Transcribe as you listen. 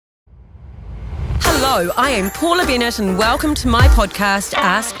Hello, I am Paula Bennett and welcome to my podcast,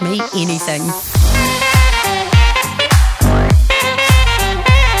 Ask Me Anything.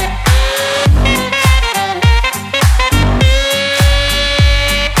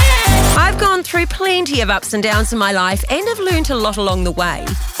 I've gone through plenty of ups and downs in my life and I've learned a lot along the way.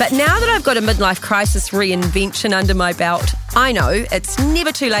 But now that I've got a midlife crisis reinvention under my belt, I know it's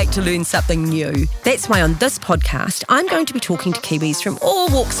never too late to learn something new. That's why on this podcast, I'm going to be talking to Kiwis from all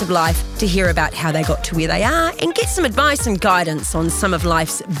walks of life to hear about how they got to where they are and get some advice and guidance on some of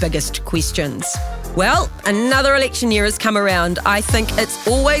life's biggest questions. Well, another election year has come around. I think it's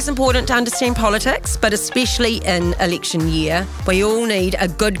always important to understand politics, but especially in election year, we all need a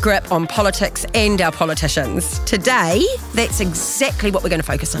good grip on politics and our politicians. Today, that's exactly what we're going to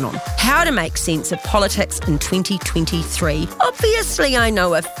focus in on. How to make sense of politics in 2023. Obviously, I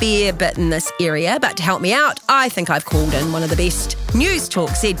know a fair bit in this area, but to help me out, I think I've called in one of the best. News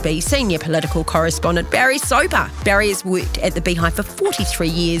Talk ZB senior political correspondent Barry Soper. Barry has worked at the Beehive for 43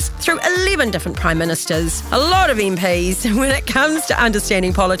 years through 11 different prime ministers, a lot of MPs. When it comes to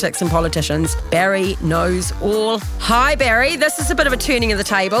understanding politics and politicians, Barry knows all. Hi, Barry. This is a bit of a turning of the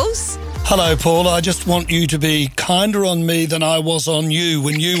tables. Hello, Paul. I just want you to be kinder on me than I was on you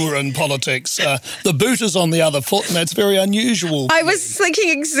when you were in politics. The boot is on the other foot, and that's very unusual. I was thinking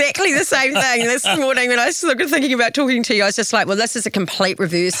exactly the same thing this morning when I was thinking about talking to you. I was just like, well, this is a complete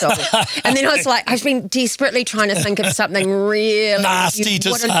reversal. And then I was like, I've been desperately trying to think of something really nasty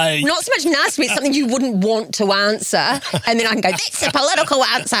to say. Not so much nasty, but something you wouldn't want to answer. And then I can go, that's a political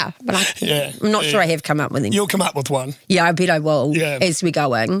answer. But I'm not sure I have come up with any. You'll come up with one. Yeah, I bet I will as we're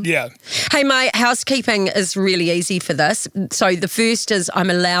going. Yeah. Hey, my housekeeping is really easy for this. So the first is I'm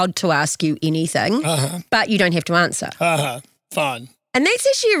allowed to ask you anything, but you don't have to answer. Fine. And that's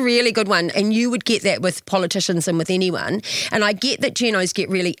actually a really good one. And you would get that with politicians and with anyone. And I get that genos get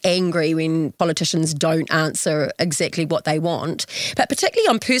really angry when politicians don't answer exactly what they want. But particularly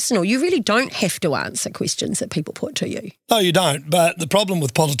on personal, you really don't have to answer questions that people put to you. No, you don't. But the problem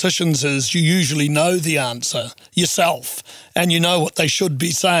with politicians is you usually know the answer yourself and you know what they should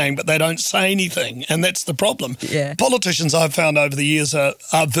be saying, but they don't say anything. And that's the problem. Yeah. Politicians, I've found over the years, are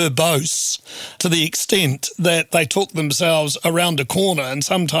verbose to the extent that they talk themselves around a corner and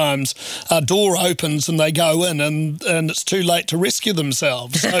sometimes a door opens and they go in and it's too late to rescue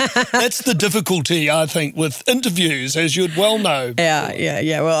themselves. So that's the difficulty, I think, with interviews, as you'd well know.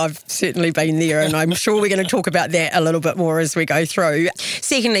 Yeah. Well, I've certainly been there and I'm sure we're going to talk about that a little bit more as we go through.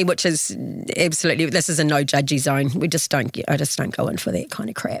 Secondly, which is absolutely, this is a no judgy zone. I just don't go in for that kind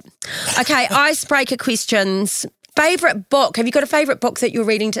of crap. Okay, icebreaker questions. Favourite book? Have you got a favourite book that you're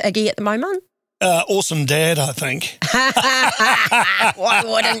reading to Iggy at the moment? Awesome Dad, I think. Why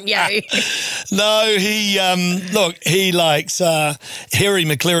wouldn't you? No, he likes Harry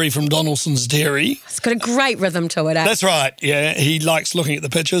McCleary from Donaldson's Dairy. It's got a great rhythm to it, eh? That's right, yeah. He likes looking at the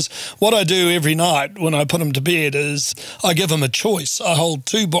pictures. What I do every night when I put him to bed is I give him a choice. I hold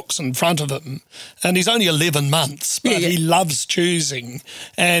two books in front of him, and he's only 11 months, but he loves choosing,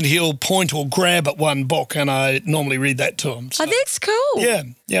 and he'll point or grab at one book, and I normally read that to him. So. Oh, that's cool.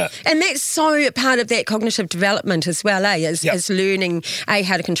 Yeah. And that's so part of that cognitive development as well, is learning,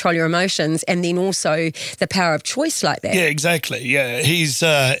 how to control your emotions and then also the power of choice like that. Yeah, exactly, yeah. He's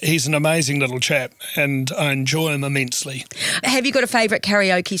an amazing little chap and I enjoy him immensely. Have you got a favourite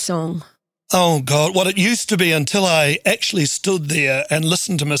karaoke song? Oh, God, what it used to be until I actually stood there and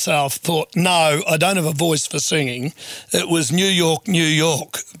listened to myself, thought, no, I don't have a voice for singing. It was New York, New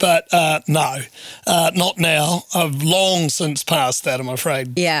York. But no, not now. I've long since passed that, I'm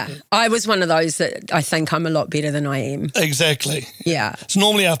afraid. Yeah, I was one of those that I think I'm a lot better than I am. Exactly. Yeah. It's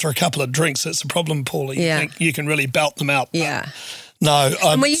normally after a couple of drinks that's the problem, Paulie. Yeah. You think you can really belt them out. Yeah. No.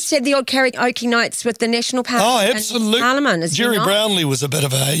 And we used to have the odd karaoke nights with the National Park. Oh, absolutely. Parliament. Jerry Brownlee was a bit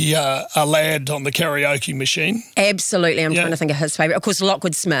of a lad on the karaoke machine. Absolutely. I'm trying to think of his favourite. Of course,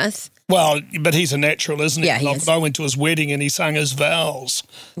 Lockwood Smith. Well, but he's a natural, isn't he? Yeah, he is. I went to his wedding and he sang his vows.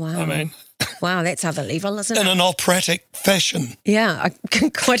 Wow. I mean... Wow, that's other level, isn't it? In an operatic fashion. Yeah, I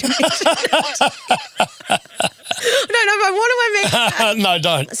can quite imagine it. I don't know if I want to imagine. No,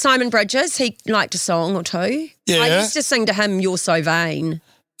 don't. Simon Bridges, he liked a song or two. Yeah. I used to sing to him, You're So Vain.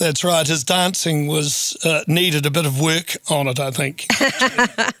 That's right. His dancing was needed a bit of work on it, I think.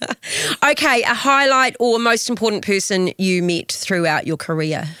 Okay, a highlight or most important person you met throughout your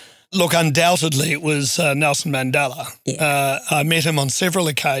career? Look, undoubtedly it was Nelson Mandela. Yeah. I met him on several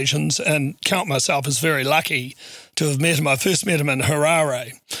occasions and count myself as very lucky to have met him. I first met him in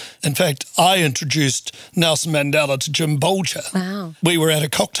Harare. In fact, I introduced Nelson Mandela to Jim Bolger. Wow. We were at a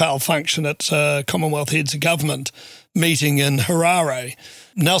cocktail function at Commonwealth Heads of Government meeting in Harare.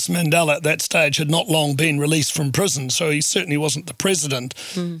 Nelson Mandela at that stage had not long been released from prison, so he certainly wasn't the president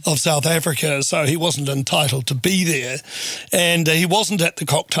of South Africa, so he wasn't entitled to be there. And he wasn't at the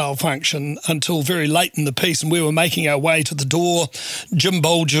cocktail function until very late in the piece, and we were making our way to the door. Jim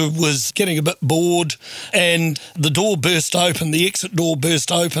Bolger was getting a bit bored, and the door burst open, the exit door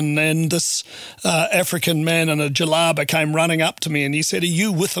burst open, and this African man in a jalaba came running up to me, and he said, "Are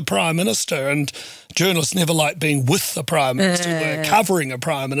you with the Prime Minister?" And journalists never like being with the Prime Minister. We're covering a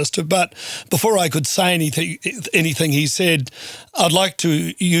Prime Minister. But before I could say anything, he said, "I'd like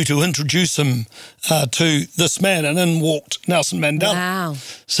you to introduce him to this man." And in walked Nelson Mandela. Wow.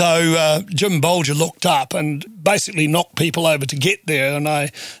 So Jim Bolger looked up and basically knocked people over to get there, and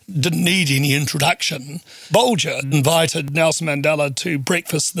I didn't need any introduction. Bolger invited Nelson Mandela to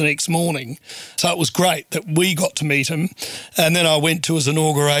breakfast the next morning. So it was great that we got to meet him. And then I went to his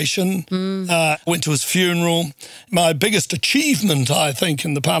inauguration, went to his funeral. My biggest achievement, I think,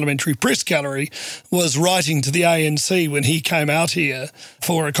 in the Parliamentary Press Gallery was writing to the ANC when he came out here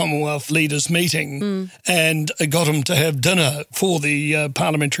for a Commonwealth Leaders meeting and got him to have dinner for the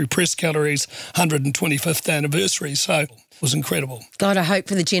Parliamentary Press Gallery's 125th anniversary. So it was incredible. God, I hope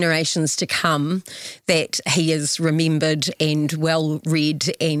for the generations to come that he is remembered and well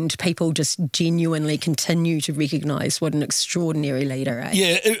read, and people just genuinely continue to recognise what an extraordinary leader, eh?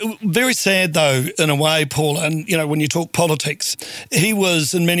 Yeah, very sad though, in a way, Paula. And, you know, when you talk politics, he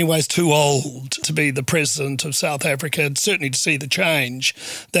was in many ways too old to be the president of South Africa, and certainly to see the change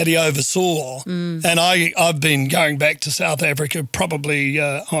that he oversaw. And I've been going back to South Africa probably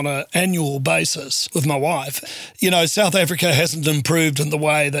on an annual basis with my wife. You know, South Africa hasn't improved in the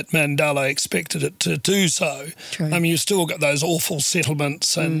way that Mandela expected it to do so. True. I mean, you've still got those awful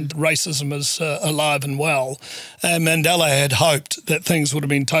settlements and racism is alive and well. And Mandela had hoped that things would have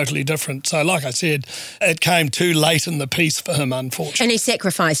been totally different. So, like I said, it came too late in the piece for him, unfortunately. And he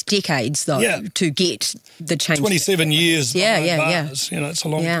sacrificed decades, though, to get the change. 27 years. Yeah. You know, it's a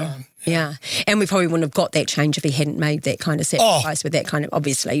long time. Yeah, and we probably wouldn't have got that change if he hadn't made that kind of sacrifice with that kind of,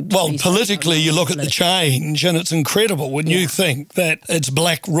 obviously. Well, politically, you look at the change and it's incredible when you think that it's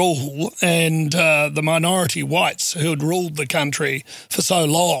black rule and the minority whites who had ruled the country for so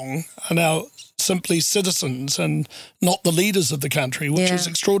long are now simply citizens and not the leaders of the country, which is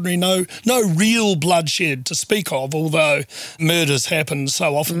extraordinary. No real bloodshed to speak of, although murders happen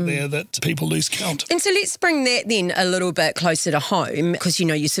so often there that people lose count. And so let's bring that then a little bit closer to home, because, you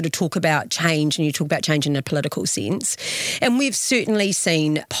know, you sort of talk about change and you talk about change in a political sense. And we've certainly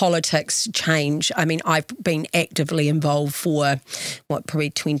seen politics change. I mean, I've been actively involved for,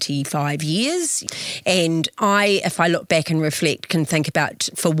 probably 25 years. And if I look back and reflect, can think about,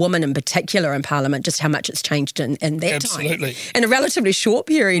 for women in particular in Parliament, just how much it's changed in that Absolutely. time. In a relatively short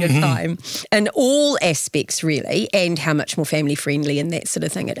period of time, in all aspects, really, and how much more family-friendly and that sort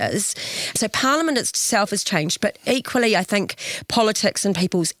of thing it is. So Parliament itself has changed, but equally, I think politics and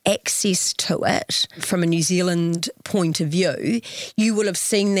people's access to it, from a New Zealand point of view, you will have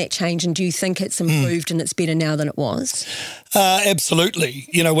seen that change, and do you think it's improved and it's better now than it was? Absolutely.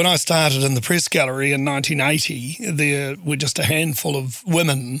 You know, when I started in the Press Gallery in 1980, there were just a handful of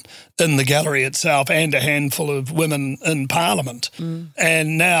women in the gallery itself and a handful of women in Parliament.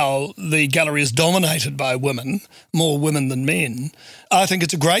 And now the gallery is dominated by women, more women than men. I think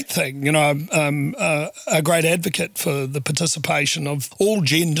it's a great thing. You know, I'm a great advocate for the participation of all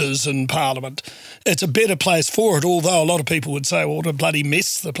genders in Parliament. It's a better place for it, although a lot of people would say, well, what a bloody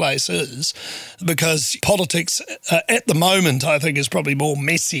mess the place is, because politics at the moment, I think, is probably more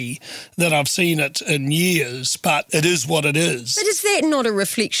messy than I've seen it in years, but it is what it is. But is that not a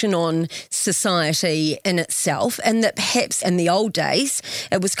reflection on society in itself, and that perhaps in the old days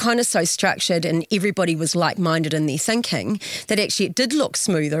it was kind of so structured and everybody was like-minded in their thinking that actually it did look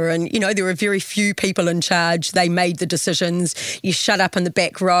smoother, and, you know, there were very few people in charge. They made the decisions. You shut up in the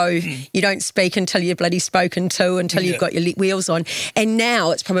back row. You don't speak until you're bloody spoken to, until you've got your wheels on. And now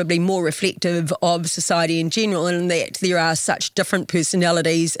it's probably more reflective of society in general, and that there are such different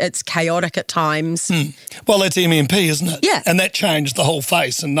personalities. It's chaotic at times. Well, that's MMP, isn't it? Yeah. And that changed the whole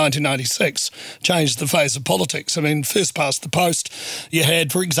face in 1996, changed the face of politics. I mean, first past the post, you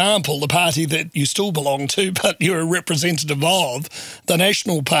had, for example, the party that you still belong to, but you're a representative of, the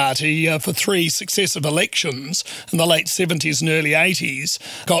National Party, for 3 successive elections in the late 70s and early 80s,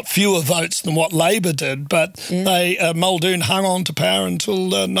 got fewer votes than what Labour did, but Muldoon hung on to power until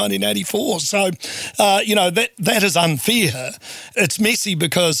 1984. So, you know, that is unfair. It's messy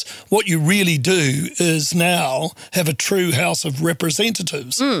because what you really do is now have a true House of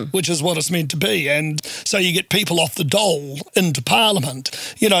Representatives, which is what it's meant to be. And so you get people off the dole into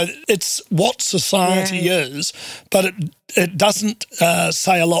Parliament. You know, it's what society is, but it doesn't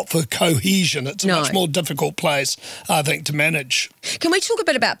say a lot for cohesion. It's a much more difficult place, I think, to manage. Can we talk a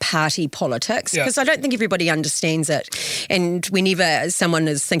bit about party politics? Yeah. Because I don't think everybody understands it. And whenever someone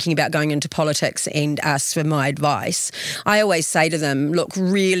is thinking about going into politics and asks for my advice, I always say to them, look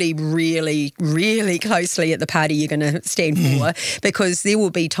really, really, really closely at the party you're going to stand for, because there will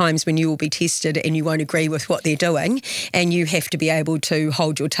be times when you will be tested and you won't agree with what they're doing, and you have to be able to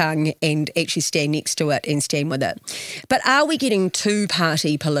hold your tongue and actually stand next to it and stand with it. But are we getting too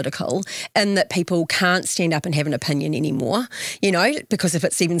party political in that people can't stand up and have an opinion anymore? You know, because if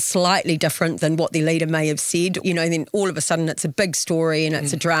it's even slightly different than what their leader may have said, you know, then all of a sudden it's a big story and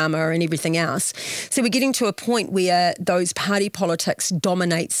it's a drama and everything else. So we're getting to a point where those party politics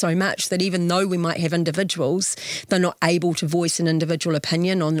dominate so much that even though we might have individuals, they're not able to voice an individual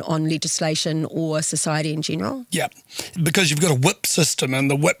opinion on legislation or society in general. Yeah, because you've got a whip system, and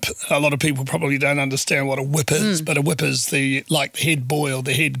the whip, a lot of people probably don't understand what a whip is, but a whip is the head boy or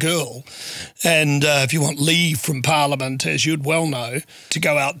the head girl. And if you want leave from Parliament, as you'd well know, to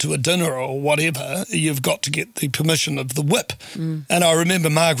go out to a dinner or whatever, you've got to get the permission of the whip. And I remember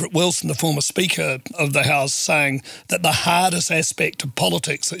Margaret Wilson, the former Speaker of the House, saying that the hardest aspect of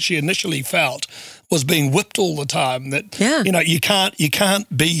politics that she initially felt was being whipped all the time, that, you know, you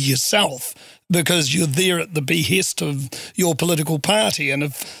can't be yourself because you're there at the behest of your political party. And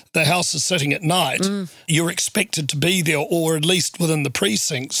if the House is sitting at night, you're expected to be there, or at least within the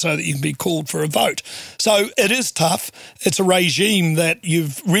precinct, so that you can be called for a vote. So it is tough. It's a regime that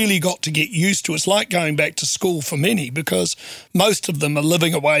you've really got to get used to. It's like going back to school for many, because most of them are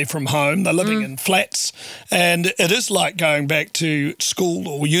living away from home. They're living in flats. And it is like going back to school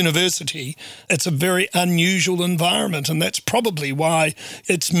or university. It's a very unusual environment, and that's probably why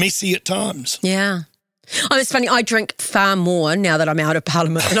it's messy at times. Yeah. Oh, it's funny. I drink far more now that I'm out of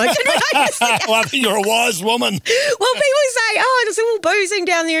Parliament than I did when I was there. Well, I think you're a wise woman. Well, people say, oh, there's all boozing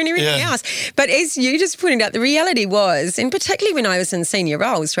down there and everything else. But as you just pointed out, the reality was, and particularly when I was in senior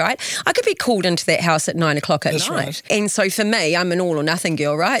roles, right, I could be called into that house at 9 o'clock at night. Right. And so for me, I'm an all or nothing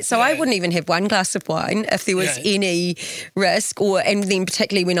girl, right? So I wouldn't even have one glass of wine if there was any risk. And then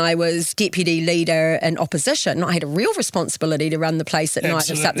particularly when I was deputy leader in opposition, I had a real responsibility to run the place at night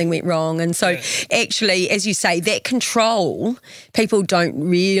if something went wrong. And so actually, as you say, that control, people don't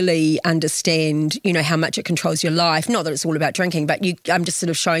really understand, you know, how much it controls your life. Not that it's all about drinking, but I'm just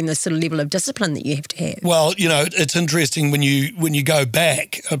sort of showing the sort of level of discipline that you have to have. Well, you know, it's interesting when you go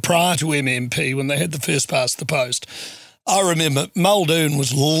back prior to MMP, when they had the first past the post. I remember Muldoon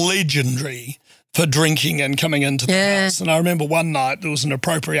was legendary for drinking and coming into the House. And I remember one night there was an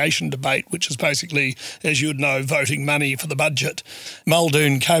appropriation debate, which is basically, as you would know, voting money for the budget.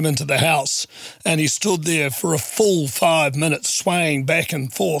 Muldoon came into the House and he stood there for a full 5 minutes swaying back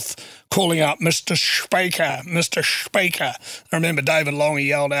and forth, calling out, Mr. Speaker, Mr. Speaker. I remember David Long, he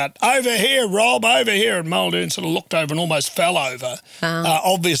yelled out, over here, Rob, over here. And Muldoon sort of looked over and almost fell over,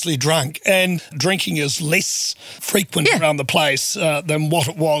 obviously drunk. And drinking is less frequent around the place than what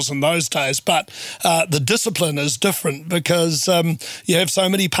it was in those days. But the discipline is different because you have so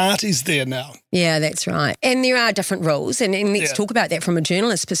many parties there now. Yeah, that's right. And there are different rules, and let's talk about that from a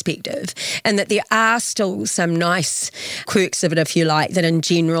journalist perspective, and that there are still some nice quirks of it, if you like, that in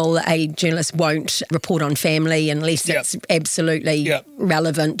general a journalist won't report on family unless it's absolutely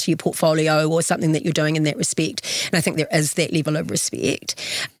relevant to your portfolio or something that you're doing in that respect. And I think there is that level of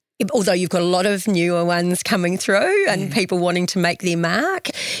respect. Although you've got a lot of newer ones coming through and people wanting to make their mark.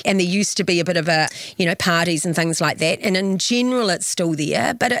 And there used to be a bit of parties and things like that. And in general, it's still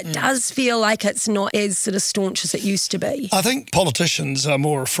there, but it does feel like it's not as sort of staunch as it used to be. I think politicians are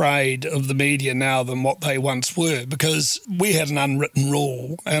more afraid of the media now than what they once were, because we had an unwritten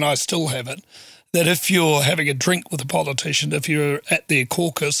rule, and I still have it, that if you're having a drink with a politician, if you're at their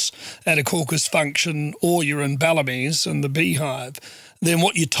caucus, at a caucus function, or you're in Bellamy's in the Beehive, then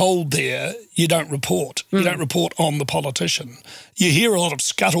what you're told there, you don't report. You don't report on the politician. You hear a lot of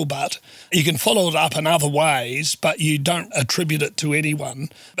scuttlebutt. You can follow it up in other ways, but you don't attribute it to anyone.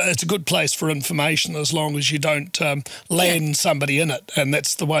 But it's a good place for information as long as you don't land somebody in it, and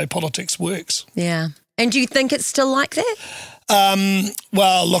that's the way politics works. Yeah. And do you think it's still like that?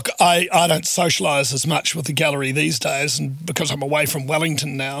 Well, look, I don't socialise as much with the gallery these days, and because I'm away from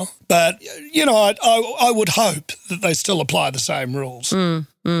Wellington now. But, you know, I would hope that they still apply the same rules. You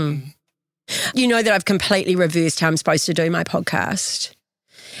know that I've completely reversed how I'm supposed to do my podcast.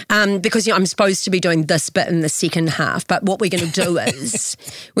 because I'm supposed to be doing this bit in the second half. But what we're going to do is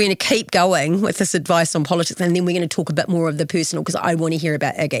we're going to keep going with this advice on politics, and then we're going to talk a bit more of the personal because I want to hear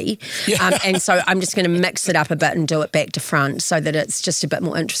about Iggy. Yeah. And so I'm just going to mix it up a bit and do it back to front so that it's just a bit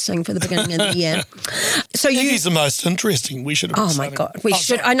more interesting for the beginning of the year. So Iggy's the most interesting. We should have. Oh my God, we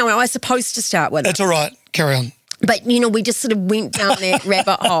should. Sorry. I know. I was supposed to start with. That's all right. Carry on. But, we just sort of went down that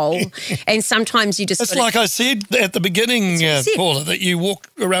rabbit hole, and sometimes you just... It's like I said at the beginning, Paula, that you walk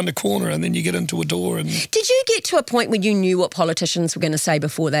around a corner and then you get into a door and... Did you get to a point where you knew what politicians were going to say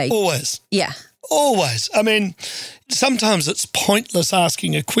before they... Always. Yeah. Always. I mean, sometimes it's pointless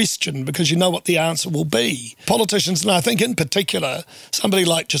asking a question because you know what the answer will be. Politicians, and I think in particular, somebody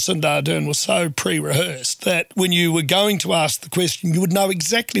like Jacinda Ardern was so pre-rehearsed that when you were going to ask the question, you would know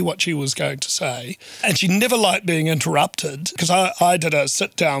exactly what she was going to say. And she never liked being interrupted because I did a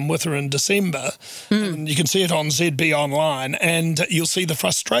sit-down with her in December. And you can see it on ZB Online, and you'll see the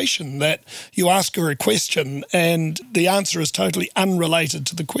frustration that you ask her a question and the answer is totally unrelated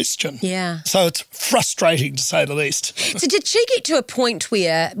to the question. Yeah. So it's frustrating, to say the least. So did she get to a point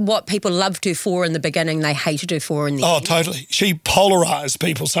where what people loved her for in the beginning, they hated her for in the end? Oh, totally. She polarised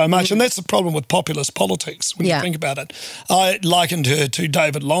people so much, and that's the problem with populist politics when you think about it. I likened her to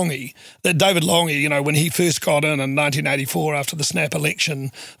David Lange. That David Lange, when he first got in 1984 after the snap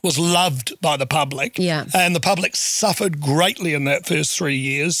election, was loved by the public. Yeah. And the public suffered greatly in that first 3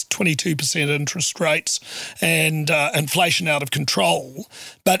 years, 22% interest rates and inflation out of control.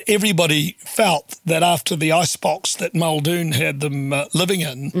 But everybody felt that after the icebox that Muldoon had them living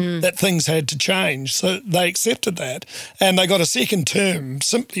in, that things had to change. So they accepted that, and they got a second term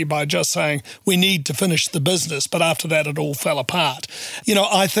simply by just saying, we need to finish the business, but after that it all fell apart.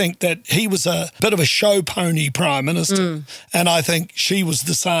 I think that he was a bit of a show pony Prime Minister, and I think she was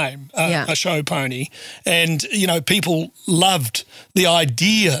the same, a show pony. And, people loved the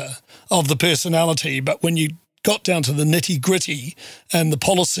idea of the personality, but when you got down to the nitty-gritty and the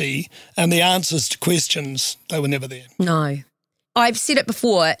policy and the answers to questions, they were never there. No. I've said it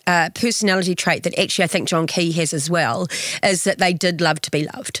before, a personality trait that actually I think John Key has as well is that they did love to be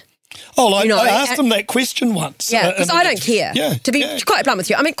loved. Oh, I asked them that question once. Yeah, because I don't care. Yeah, to be quite blunt with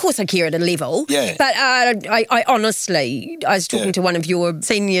you. I mean, of course I care at a level. Yeah. But I honestly, I was talking to one of your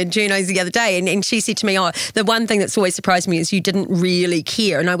senior journos the other day, and she said to me, the one thing that's always surprised me is you didn't really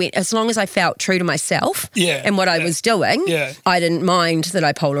care. And I went, as long as I felt true to myself and what I was doing, I didn't mind that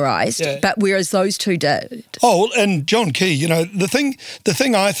I polarised. Yeah. But whereas those two did. Oh, and John Key, the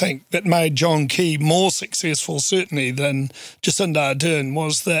thing I think that made John Key more successful, certainly, than Jacinda Ardern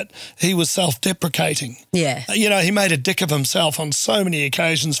was that he was self-deprecating. Yeah. He made a dick of himself on so many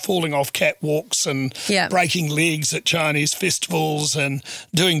occasions, falling off catwalks and breaking legs at Chinese festivals and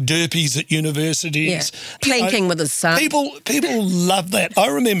doing derpies at universities. Yeah. Clanking with his son. People love that. I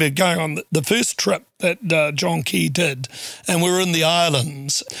remember going on the first trip that John Key did, and we were in the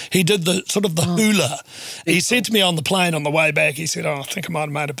islands. He did the hula. He said to me on the plane on the way back, he said, I think I might have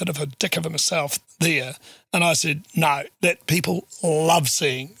made a bit of a dick of himself there. And I said, no, that people love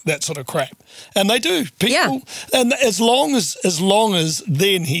seeing that sort of crap. And they do. People, and as long as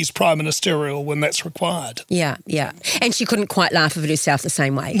then he's prime ministerial when that's required. Yeah, yeah. And she couldn't quite laugh at herself the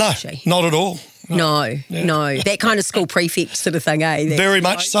same way, no, could she? Not at all. No. That kind of school prefect sort of thing, eh? Very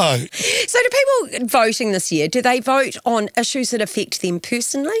much so. So do people voting this year, do they vote on issues that affect them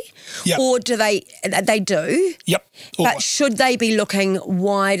personally? Yep. Or do they do? Yep. Always. But should they be looking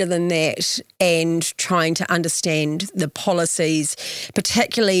wider than that and trying to understand the policies,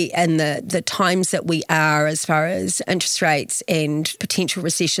 particularly in the times that we are as far as interest rates and potential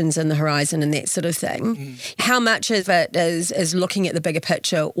recessions in the horizon and that sort of thing? How much of it is looking at the bigger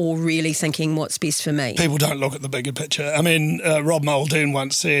picture or really thinking what's best for me? People don't look at the bigger picture. I mean, Rob Muldoon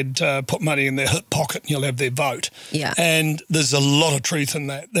once said, put money in their hip pocket and you'll have their vote. Yeah. And there's a lot of truth in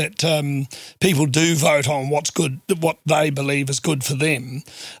that people do vote on what's good, what they believe is good for them.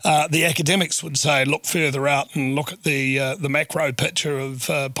 The academics would say, look further out and look at the macro picture of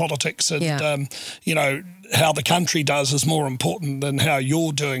politics and, how the country does is more important than how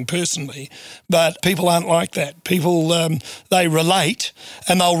you're doing personally. But people aren't like that. People, they relate,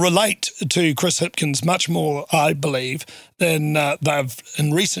 and they'll relate to Chris Hipkins much more, I believe, than they've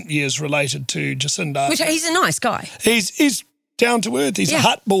in recent years related to Jacinda. Which he's a nice guy. He's down to earth. He's a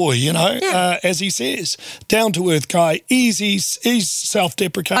hut boy, as he says. Down to earth guy. He's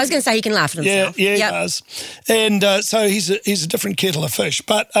self-deprecating. I was going to say he can laugh at himself. Yeah, he does. And so he's a different kettle of fish.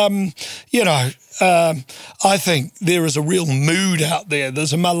 But, I think there is a real mood out there.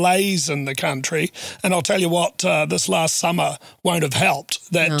 There's a malaise in the country. And I'll tell you what, this last summer won't have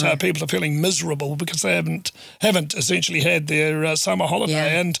helped that people are feeling miserable because they haven't essentially had their summer holiday.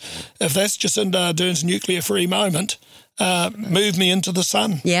 Yeah. And if that's Jacinda Ardern's nuclear-free moment, move me into the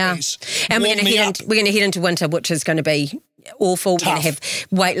sun, please. And we're going to head into winter, which is going to be awful. Tough. We're going to have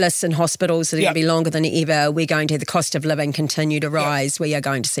wait lists in hospitals that are going to be longer than ever. We're going to have the cost of living continue to rise. We are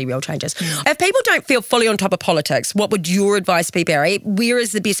going to see real changes. If people don't feel fully on top of politics, what would your advice be, Barry? Where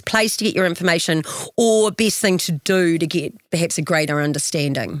is the best place to get your information or best thing to do to get perhaps a greater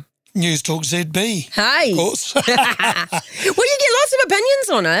understanding? News Talk ZB. Hey. Of course. Well, you get lots of opinions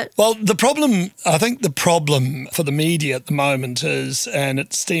on it. Well, I think the problem for the media at the moment is, and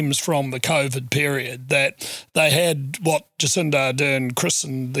it stems from the COVID period, that they had what Jacinda Ardern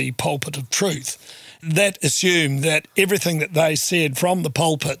christened the pulpit of truth. That assumed that everything that they said from the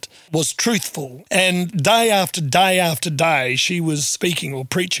pulpit was truthful. And day after day after day, she was speaking or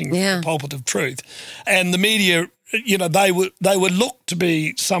preaching from the pulpit of truth. And the media, they were looked to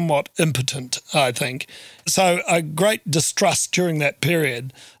be somewhat impotent, I think. So a great distrust during that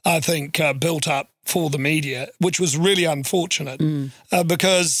period, I think, built up for the media, which was really unfortunate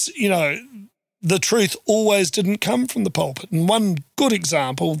because, the truth always didn't come from the pulpit. And one good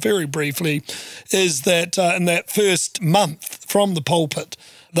example, very briefly, is that in that first month from the pulpit,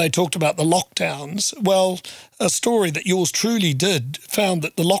 they talked about the lockdowns. Well, a story that yours truly did found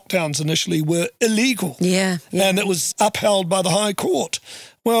that the lockdowns initially were illegal. Yeah. And it was upheld by the High Court.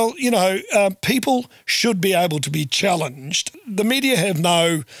 Well, people should be able to be challenged. The media have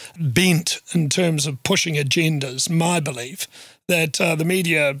no bent in terms of pushing agendas, my belief. That the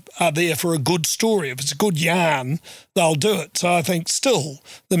media are there for a good story. If it's a good yarn, they'll do it. So I think still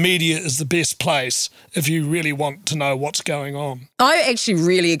the media is the best place if you really want to know what's going on. I actually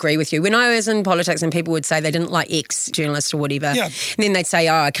really agree with you. When I was in politics and people would say they didn't like X journalist or whatever, and then they'd say,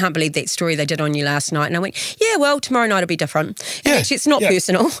 I can't believe that story they did on you last night. And I went, well, tomorrow night will be different. And actually, it's not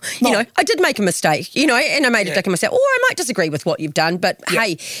personal. No. I did make a mistake, and I made a dick of myself. Or I might disagree with what you've done, but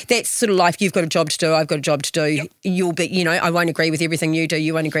hey, that's sort of life. You've got a job to do. I've got a job to do. You'll be, I won't agree with everything you do.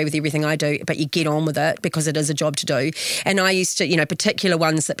 You won't agree with everything I do, but you get on with it because it is a job to do. And I used to, particular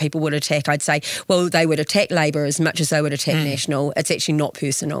ones that people would attack, I'd say, well, they would attack Labour as much as they would attack National. It's actually not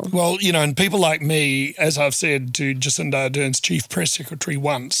personal. Well, and people like me, as I've said to Jacinda Ardern's chief press secretary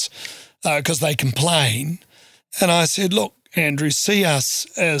once, because they complain, and I said, look, Andrew, see us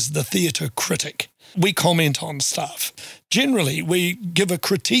as the theatre critic. We comment on stuff. Generally, we give a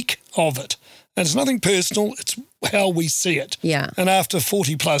critique of it. And it's nothing personal, it's how we see it. Yeah. And after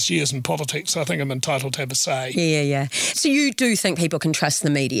 40 plus years in politics, I think I'm entitled to have a say. Yeah. So you do think people can trust the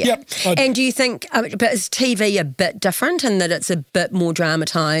media? Yep. And do you think, but is TV a bit different in that it's a bit more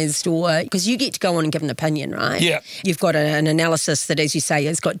dramatised, or, because you get to go on and give an opinion, right? Yeah. You've got an analysis that, as you say,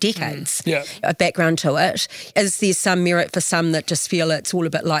 has got decades, a background to it. Is there some merit for some that just feel it's all a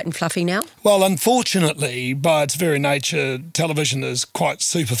bit light and fluffy now? Well, unfortunately, by its very nature, television is quite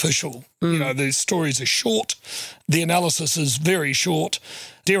superficial. The stories are short. The analysis is very short.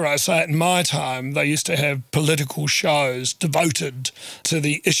 Dare I say it, in my time, they used to have political shows devoted to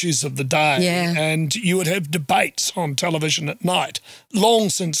the issues of the day. Yeah. And you would have debates on television at night. Long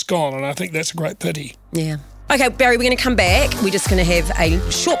since gone, and I think that's a great pity. Yeah. Okay, Barry, we're going to come back. We're just going to have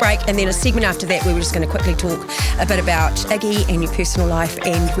a short break and then a segment after that where we're just going to quickly talk a bit about Iggy and your personal life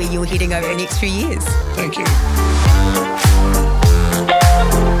and where you're heading over the next few years. Thank you.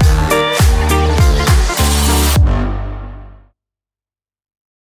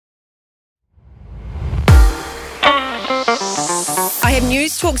 I have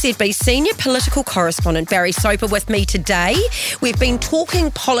News Talk ZB senior political correspondent Barry Soper with me today. We've been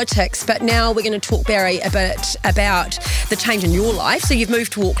talking politics, but now we're going to talk, Barry, a bit about the change in your life. So you've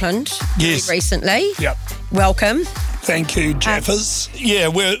moved to Auckland recently. Yep. Welcome. Thank you, Jeffers.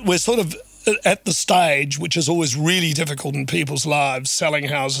 We're sort of at the stage, which is always really difficult in people's lives, selling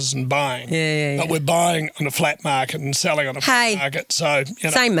houses and buying. But we're buying on a flat market and selling on a flat market. So,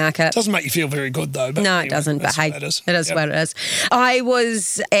 same market. It doesn't make you feel very good, though. But no, anyway, it doesn't. But hey, it is what it is. I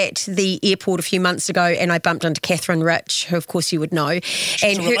was at the airport a few months ago and I bumped into Catherine Rich, who, of course, you would know.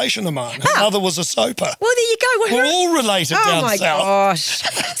 She's a relation of mine. Her mother was a Soper. Well, there you go. We're all related down south. Oh, my gosh.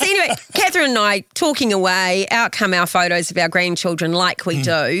 So anyway, Catherine and I talking away, out come our photos of our grandchildren like we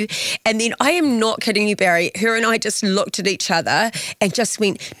do. And then I am not kidding you, Barry, her and I just looked at each other and just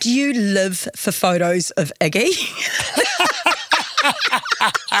went, do you live for photos of Iggy? I'm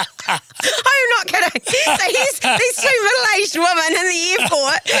not kidding. So here's these two middle-aged women in the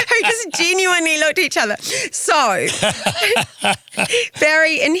airport who just genuinely looked at each other. So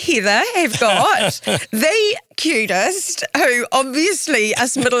Barry and Heather have got the cutest, who obviously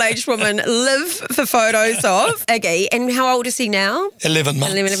us middle-aged women live for photos of, Iggy. And how old is he now? 11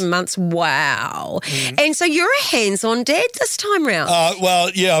 months. 11 months, wow. And so you're a hands-on dad this time round.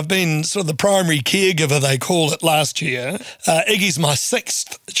 Well, yeah, I've been sort of the primary caregiver, they call it, last year. Iggy's my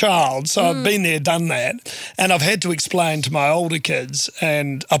 6th child, so I've been there, done that. And I've had to explain to my older kids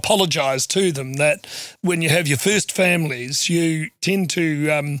and apologise to them that when you have your first families, you tend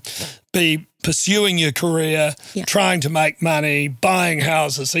to be pursuing your career, trying to make money, buying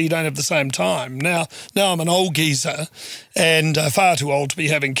houses, so you don't have the same time. Now I'm an old geezer and far too old to be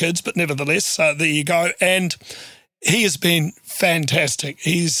having kids, but nevertheless, there you go. And he has been fantastic.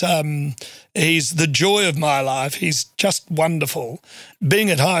 He's the joy of my life. He's just wonderful.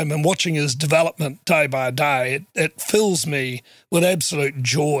 Being at home and watching his development day by day, it fills me with absolute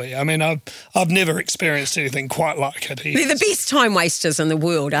joy. I mean, I've never experienced anything quite like it. They're the best time wasters in the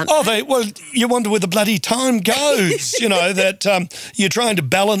world, aren't they? Well, you wonder where the bloody time goes, that you're trying to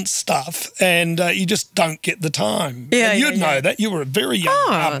balance stuff and you just don't get the time. Yeah, and you'd know that. You were a very young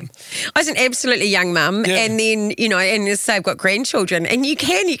mum. I was an absolutely young mum, and then, and as I say, I've got grandchildren, and you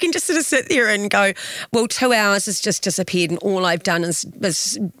can just sort of sit there and go, well, 2 hours has just disappeared and all I've done is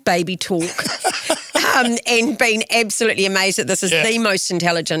baby talk. And been absolutely amazed that this is the most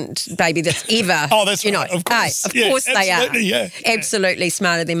intelligent baby that's ever. Oh, that's right, of course. Of course they are. Yeah. Absolutely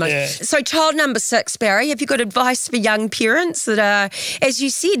smarter than most. Yeah. So child number 6, Barry, have you got advice for young parents that are, as you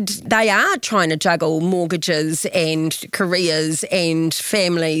said, they are trying to juggle mortgages and careers and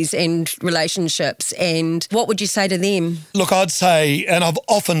families and relationships, and what would you say to them? Look, I'd say, and I've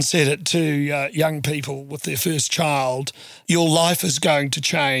often said it to young people with their first child, your life is going to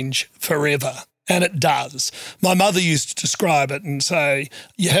change forever. And it does. My mother used to describe it and say,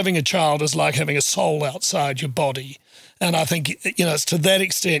 you're having a child is like having a soul outside your body. And I think, it's to that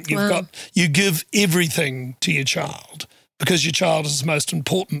extent you give everything to your child because your child is the most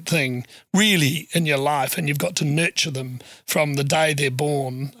important thing really in your life, and you've got to nurture them from the day they're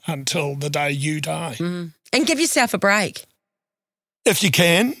born until the day you die. And give yourself a break. If you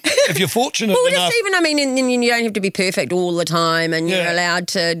can, if you're fortunate enough. And you don't have to be perfect all the time, and you're allowed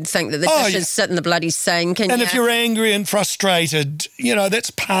to think that the dishes sit in the bloody sink. And if you're angry and frustrated, that's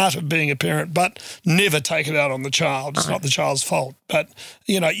part of being a parent, but never take it out on the child. It's not the child's fault. But,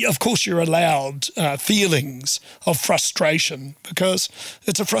 of course you're allowed feelings of frustration because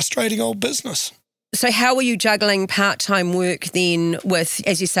it's a frustrating old business. So how are you juggling part-time work then with,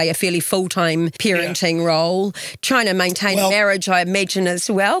 as you say, a fairly full-time parenting role, trying to maintain a marriage, I imagine, as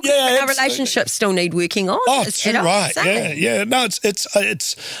well? Yeah, our relationships still need working on. Oh, too right. Yeah. No, it's.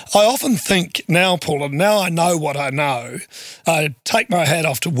 I often think now, Paula, now I know what I know. I take my hat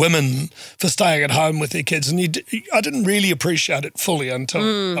off to women for staying at home with their kids, and I didn't really appreciate it fully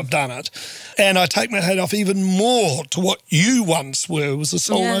until I've done it. And I take my hat off even more to what you once were, was a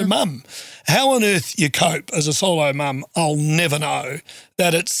solo mum. How on earth you cope as a solo mum, I'll never know.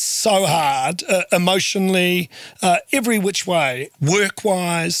 That it's so hard, emotionally, every which way,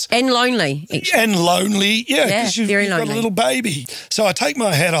 work-wise. And lonely, actually. And lonely, because you've got a little baby. So I take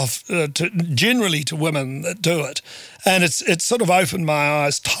my hat off generally to women that do it. And it's sort of opened my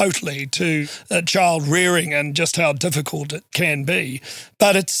eyes totally to child rearing and just how difficult it can be.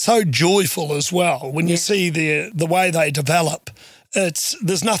 But it's so joyful as well when you see the way they develop.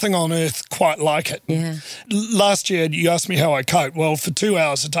 There's nothing on earth quite like it. Yeah. Last year, you asked me how I cope. Well, for 2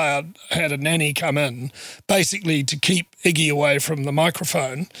 hours a day, I had a nanny come in, basically to keep Iggy away from the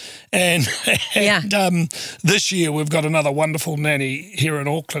microphone. And this year, we've got another wonderful nanny here in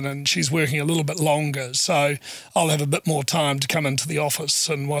Auckland, and she's working a little bit longer. So I'll have a bit more time to come into the office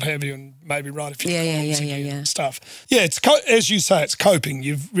and what have you, and maybe write a few and stuff. Yeah, it's as you say, it's coping.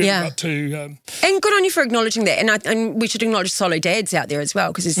 You've really got to... and good on you for acknowledging that. And we should acknowledge solo dads out there as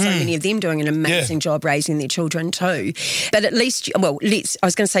well, because there's so many of them doing an amazing job raising their children too. But at least, at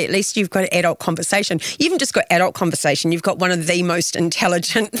least you've got an adult conversation. You haven't just got adult conversation, you've got one of the most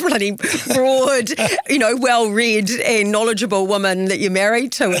intelligent, bloody broad, well-read and knowledgeable woman that you're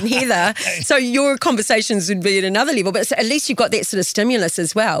married to in Heather. So your conversations would be at another level, but at least you've got that sort of stimulus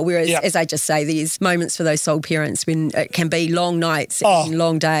as well. Whereas, as I just say, there's moments for those sole parents when it can be long nights and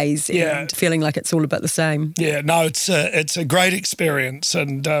long days and feeling like it's all about the same. Yeah, no, it's a great experience,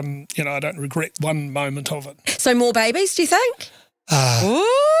 and I don't regret one moment of it. So more babies, do you think?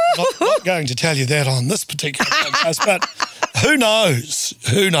 Not going to tell you that on this particular podcast, but who knows?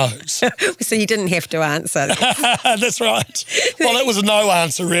 Who knows? So you didn't have to answer. That's right. Well, that was a no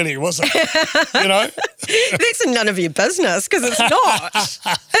answer, really, was it? That's none of your business, because it's not.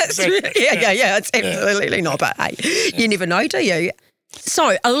 It's really, it's absolutely not. But hey, you never know, do you?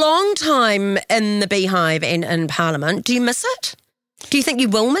 So, a long time in the Beehive and in Parliament. Do you miss it? Do you think you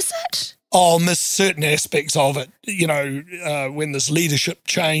will miss it? I'll miss certain aspects of it, when there's leadership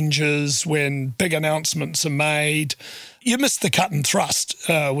changes, when big announcements are made. You miss the cut and thrust,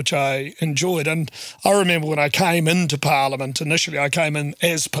 which I enjoyed. And I remember when I came into Parliament, initially I came in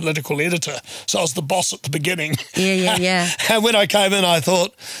as political editor, so I was the boss at the beginning. Yeah. And when I came in, I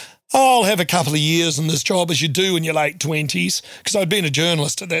thought, I'll have a couple of years in this job, as you do in your late 20s, because I'd been a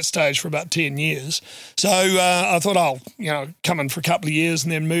journalist at that stage for about 10 years. So I thought I'll, come in for a couple of years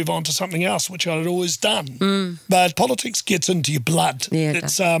and then move on to something else, which I'd always done. But politics gets into your blood. Yeah,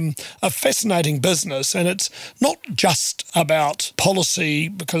 it's a fascinating business, and it's not just about policy,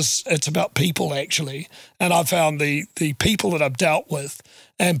 because it's about people, actually. And I've found the people that I've dealt with,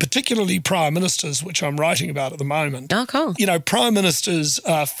 and particularly prime ministers, which I'm writing about at the moment. Oh, cool. Prime ministers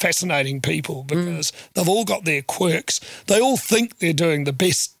are fascinating people because they've all got their quirks. They all think they're doing the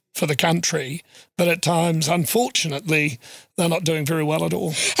best for the country, but at times, unfortunately, they're not doing very well at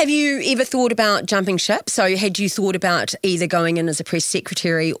all. Have you ever thought about jumping ship? So had you thought about either going in as a press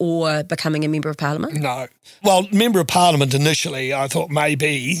secretary or becoming a Member of Parliament? No. Well, Member of Parliament initially, I thought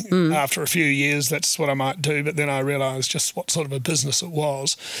maybe after a few years that's what I might do, but then I realised just what sort of a business it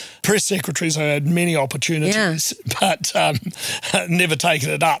was. Press secretaries, I had many opportunities, but never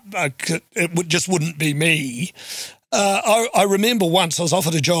taken it up. Just wouldn't be me. I remember once I was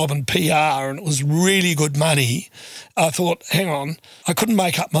offered a job in PR and it was really good money. I thought, hang on, I couldn't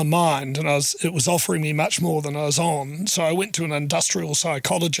make up my mind, and it was offering me much more than I was on. So I went to an industrial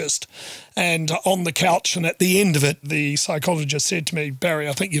psychologist, and on the couch, and at the end of it, the psychologist said to me, Barry,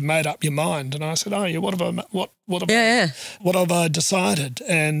 I think you've made up your mind. And I said, oh yeah, what have I decided?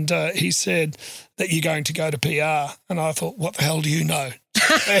 And he said that you're going to go to PR. And I thought, what the hell do you know?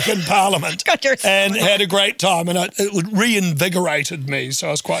 Back in Parliament, and had a great time, and it reinvigorated me, so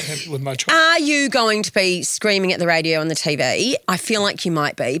I was quite happy with my choice. Are you going to be screaming at the radio and the TV? I feel like you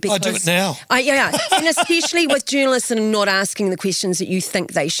might be. Because I do it now. And especially with journalists that are not asking the questions that you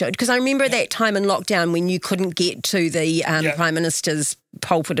think they should. Because I remember that time in lockdown when you couldn't get to the Prime Minister's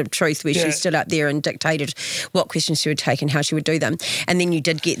pulpit of truth, where she stood up there and dictated what questions she would take and how she would do them. And then you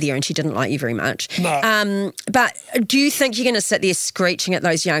did get there and she didn't like you very much. No. But do you think you're going to sit there screeching at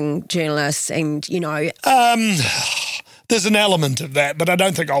those young journalists and, There's an element of that, but I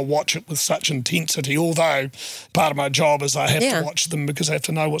don't think I'll watch it with such intensity, although part of my job is I have to watch them because I have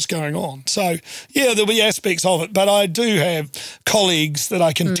to know what's going on. So, there'll be aspects of it, but I do have colleagues that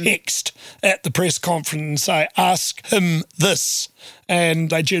I can text at the press conference and say, ask him this, and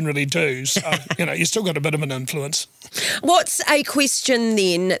they generally do. So, you still got a bit of an influence. What's a question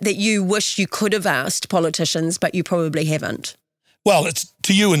then that you wish you could have asked politicians but you probably haven't? Well, it's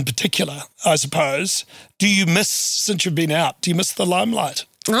to you in particular, I suppose. Do you miss, since you've been out, do you miss the limelight?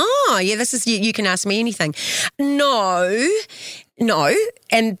 Oh, yeah, this is, you can ask me anything. No.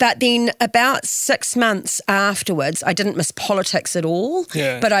 But then about 6 months afterwards, I didn't miss politics at all,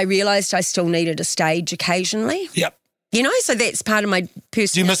 but I realised I still needed a stage occasionally. Yep. So that's part of my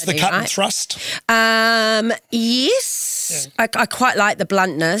personality. Do you miss the cut and thrust? Yes. I quite like the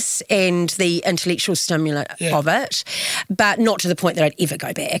bluntness and the intellectual stimulant of it, but not to the point that I'd ever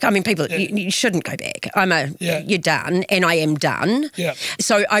go back. I mean, people, you shouldn't go back. You're done, and I am done. Yeah.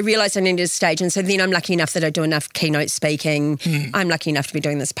 So I realised I needed a stage, and so then I'm lucky enough that I do enough keynote speaking. I'm lucky enough to be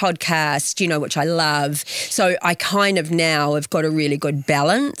doing this podcast, which I love. So I kind of now have got a really good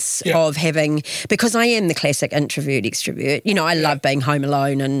balance of having, because I am the classic introvert, extrovert. I love being home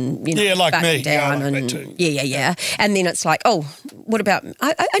alone and, like me. Down I like that too. Yeah. And then it's like, oh, what about,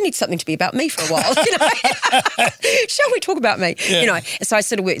 I need something to be about me for a while, Shall we talk about me? So I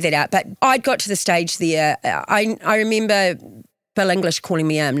sort of worked that out. But I'd got to the stage there, I remember Bill English calling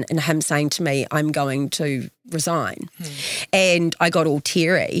me in and him saying to me, I'm going to resign. And I got all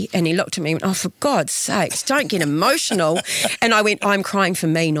teary and he looked at me and went, oh, for God's sakes, don't get emotional. And I went, I'm crying for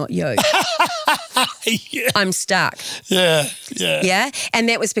me, not you. I'm stuck. Yeah. And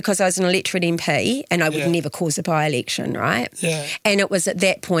that was because I was an electorate MP and I would never cause a by-election, right? Yeah. And it was at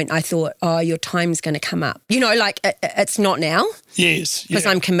that point I thought, oh, your time's going to come up. It's not now. Yes. Because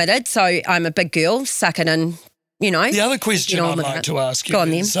I'm committed. So I'm a big girl, suck it in. The other question I'd like to ask you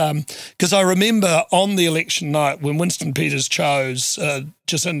is, because I remember on the election night when Winston Peters chose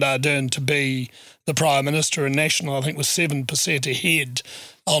Jacinda Ardern to be the Prime Minister, and National, I think, was 7% ahead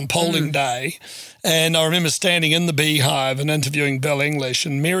on polling day. And I remember standing in the Beehive and interviewing Bill English,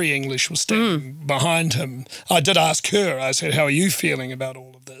 and Mary English was standing behind him. I did ask her, I said, how are you feeling about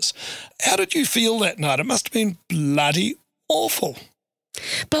all of this? How did you feel that night? It must have been bloody awful.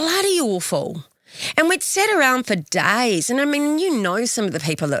 Bloody awful. And we'd sat around for days. And I mean, you know some of the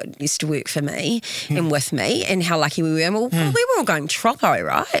people that used to work for me and with me and how lucky we were. Well, we were all going troppo,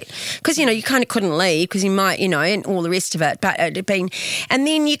 right? Because, you kind of couldn't leave because you might, and all the rest of it. But it had been, and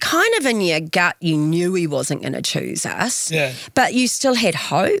then you kind of in your gut, you knew he wasn't going to choose us. Yeah. But you still had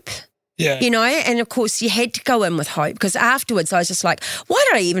hope. Yeah. And of course you had to go in with hope because afterwards I was just like, why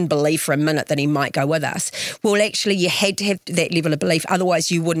did I even believe for a minute that he might go with us? Well, actually you had to have that level of belief,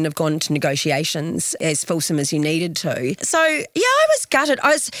 otherwise you wouldn't have gone to negotiations as fulsome as you needed to. So, yeah, I was gutted.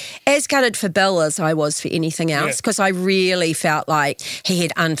 I was as gutted for Bill as I was for anything else because I really felt like he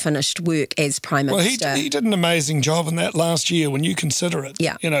had unfinished work as Prime Minister. Well, he did an amazing job in that last year when you consider it,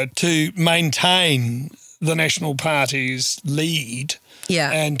 yeah. To maintain the National Party's lead.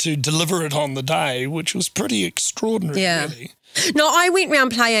 Yeah. And to deliver it on the day, which was pretty extraordinary, really. No, I went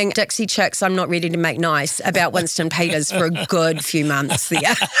round playing Dixie Chicks, I'm Not Ready to Make Nice, about Winston Peters for a good few months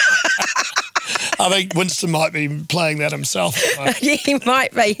there. I think Winston might be playing that himself. Yeah, he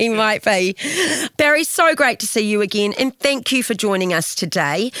might be. Barry, so great to see you again, and thank you for joining us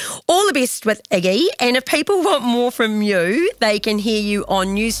today. All the best with Iggy, and if people want more from you, they can hear you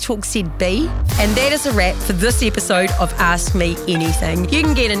on News Talk ZB. And that is a wrap for this episode of Ask Me Anything. You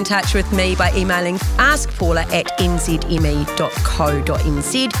can get in touch with me by emailing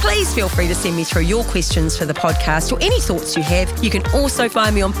askpaula@nzme.co.nz. Please feel free to send me through your questions for the podcast or any thoughts you have. You can also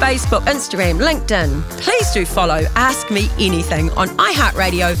find me on Facebook, Instagram, LinkedIn. Please do follow Ask Me Anything on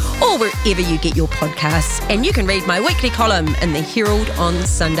iHeartRadio or wherever you get your podcasts. And you can read my weekly column in the Herald on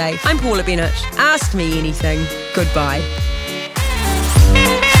Sunday. I'm Paula Bennett. Ask Me Anything. Goodbye.